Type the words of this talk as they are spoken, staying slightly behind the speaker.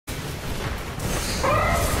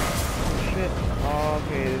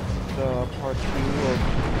Okay, this is part 2 of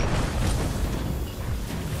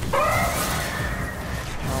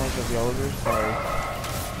Challenge of the Elders. Sorry.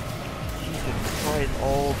 Jesus Christ.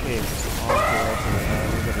 Okay. Okay.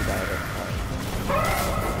 Everybody died. Oh,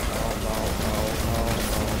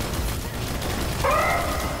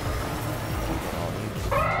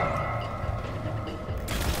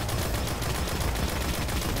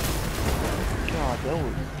 God, that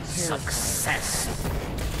was terrifying. Success.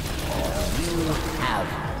 You have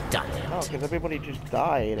done it. No, because everybody just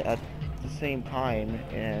died at the same time,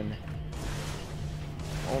 and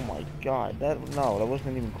oh my God, that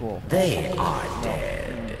wasn't even cool. They are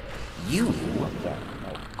dead. You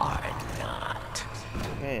are not.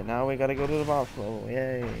 Okay, now we gotta go to the boss level.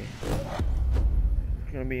 Yay!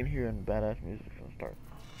 It's gonna be in here, and badass music's gonna start.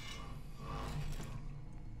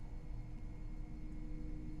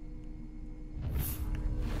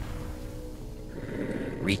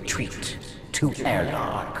 Retreat to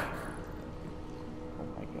airlock. Oh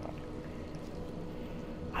my God!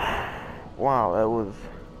 Wow, that was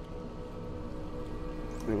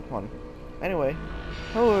really fun. Anyway,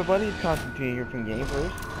 hello everybody, it's Constantine here from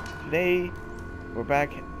Gamers. Today, we're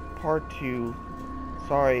back, part 2.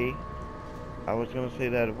 Sorry, I was gonna say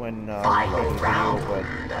that when I started the video, but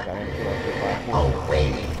I got into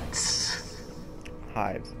Awaits.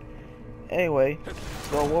 hives. Anyway,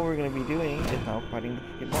 so what we're gonna be doing is now fighting the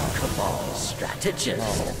freaking boss. Cabal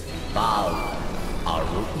strategist. Val Aru.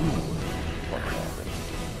 Oh my God.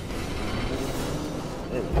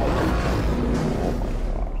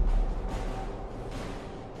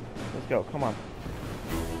 Let's go, come on.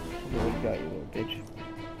 What you got, you little bitch?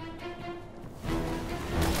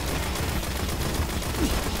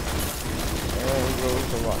 There goes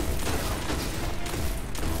the rocket.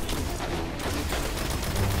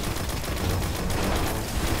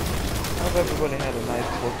 I hope everybody had a nice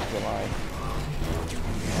 4th of July.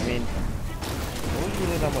 I mean, there wasn't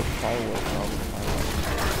really that much fireworks on the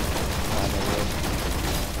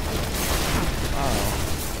I don't know.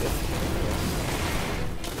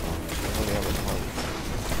 Really have a party.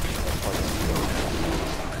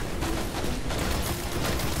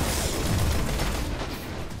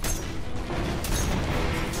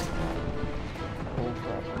 Oh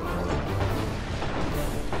crap.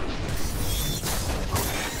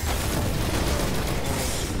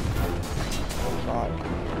 Oh God.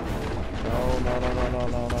 No.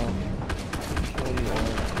 Kill you all.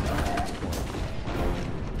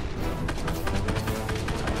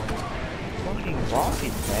 Fucking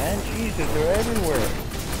rockets, man. Jesus, they're everywhere.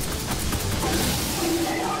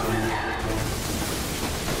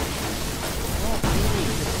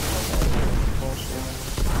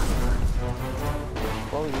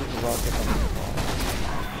 Probably use a rocket on this ball.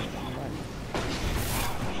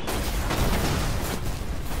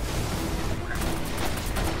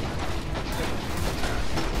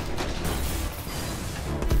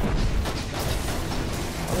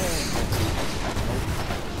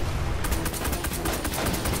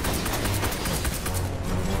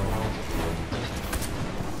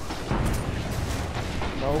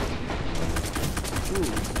 Nope.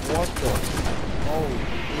 Dude, what the? Oh,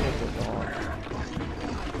 shit, the dog.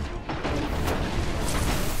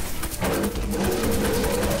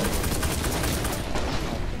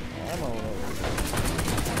 Ammo.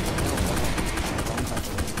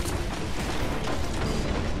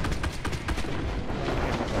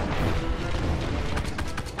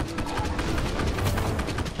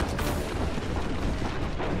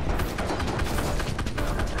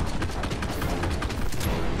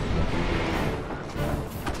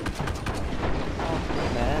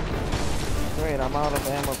 Great, I'm out of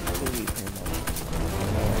ammo completely.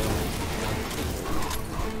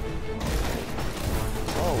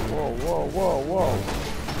 Whoa.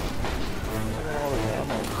 Look at all this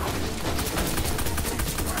ammo.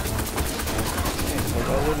 Hey, I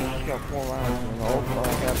literally just got 4 rounds and all I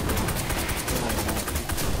have.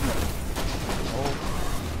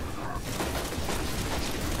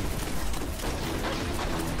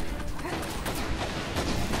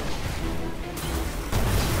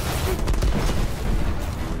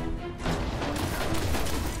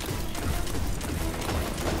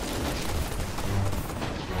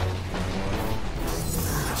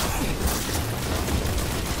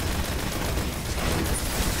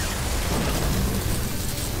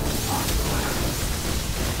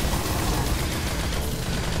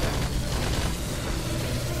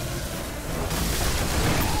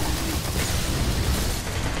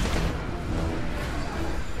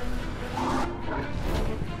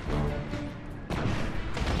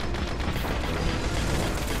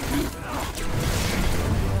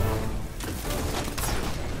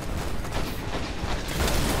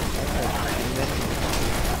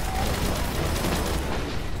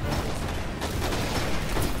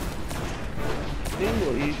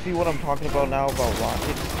 see what I'm talking about now about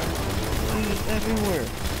rockets? He's everywhere.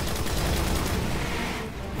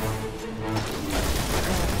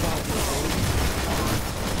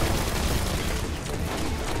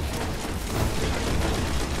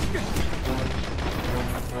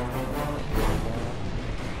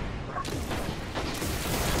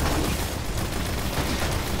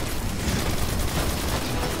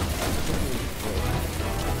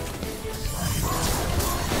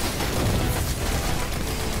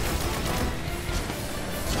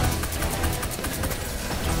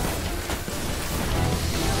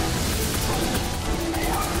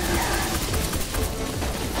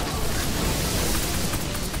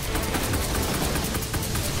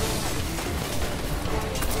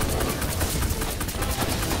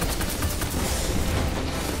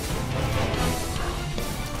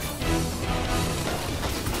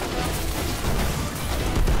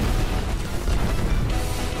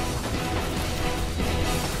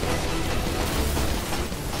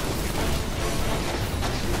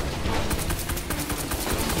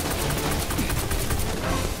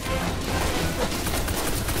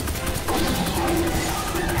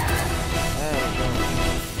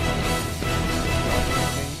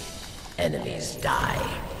 Enemies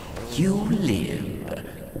die. You live.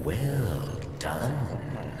 Well done.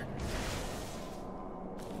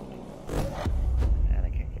 Man, I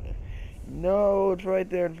can't get it. No, it's right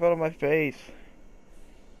there in front of my face.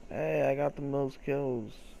 Hey, I got the most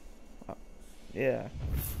kills. Yeah.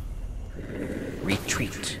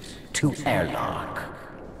 Retreat to airlock.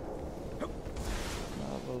 That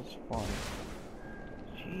was fun.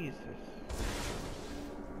 Jesus.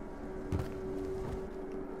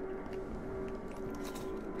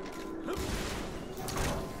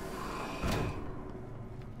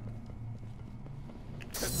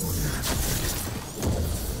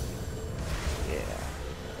 Yeah,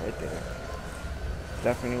 right there.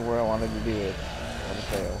 Definitely where I wanted to do it. On the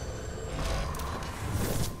fail.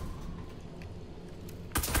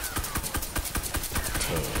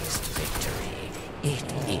 Taste victory. It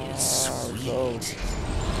is sweet. So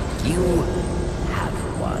You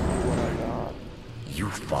have won. what I got. You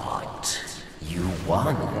fought. You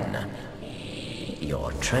won.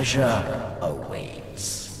 Your treasure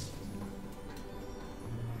awaits.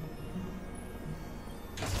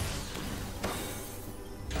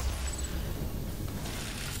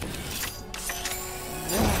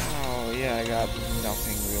 Wow, yeah, I got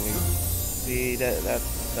nothing really. See, that's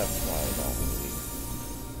why I don't really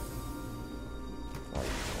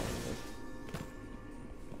like this.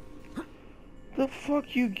 The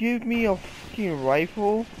fuck you give me a fucking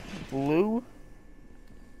rifle? Blue?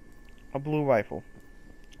 A blue rifle.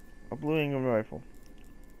 A blue English rifle.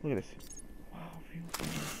 Look at this. Wow,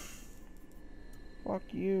 fuck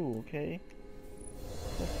you, okay?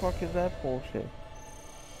 The fuck is that bullshit?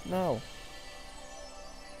 No.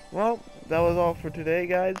 Well, that was all for today,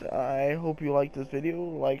 guys. I hope you liked this video.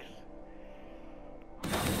 Like,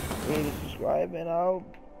 rate, subscribe, and I'll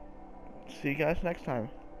see you guys next time.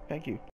 Thank you.